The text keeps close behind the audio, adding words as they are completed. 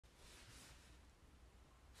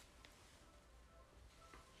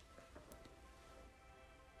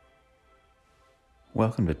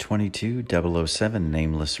Welcome to 22007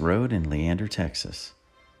 Nameless Road in Leander, Texas.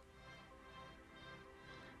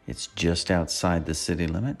 It's just outside the city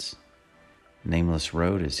limits. Nameless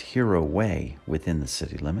Road is Hero Way within the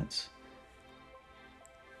city limits.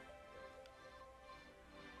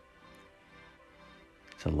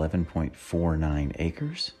 It's 11.49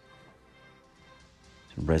 acres.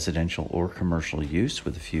 It's residential or commercial use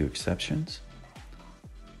with a few exceptions.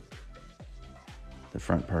 The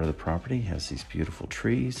front part of the property has these beautiful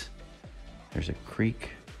trees. There's a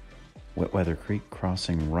creek, wet weather creek,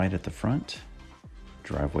 crossing right at the front.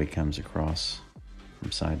 Driveway comes across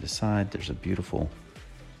from side to side. There's a beautiful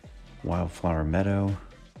wildflower meadow,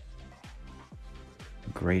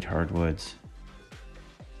 great hardwoods.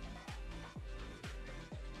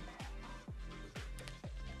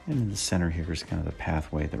 And in the center here is kind of the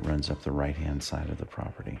pathway that runs up the right-hand side of the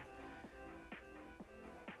property.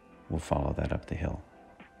 We'll follow that up the hill.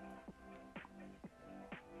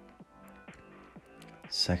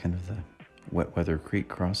 Second of the wet weather creek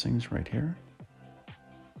crossings right here.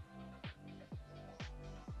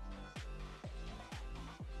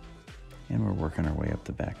 And we're working our way up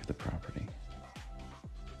the back of the property.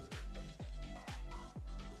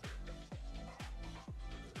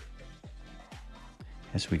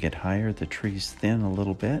 As we get higher, the trees thin a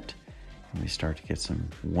little bit, and we start to get some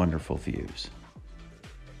wonderful views.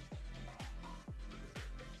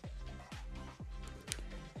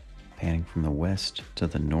 Panning from the west to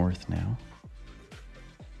the north now.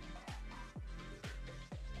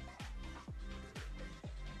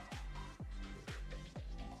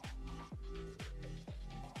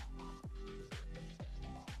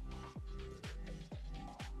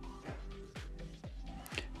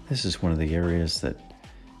 This is one of the areas that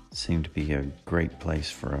seem to be a great place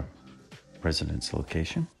for a residence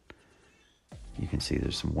location. You can see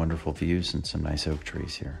there's some wonderful views and some nice oak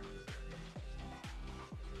trees here.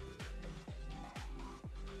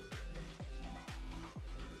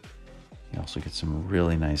 You also get some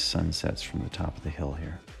really nice sunsets from the top of the hill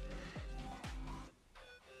here.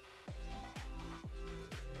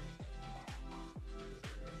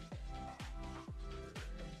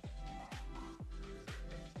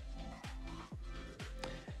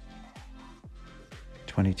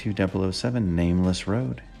 .22007 Nameless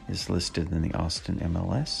Road is listed in the Austin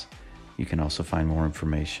MLS. You can also find more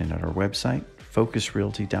information at our website,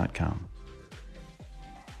 focusrealty.com.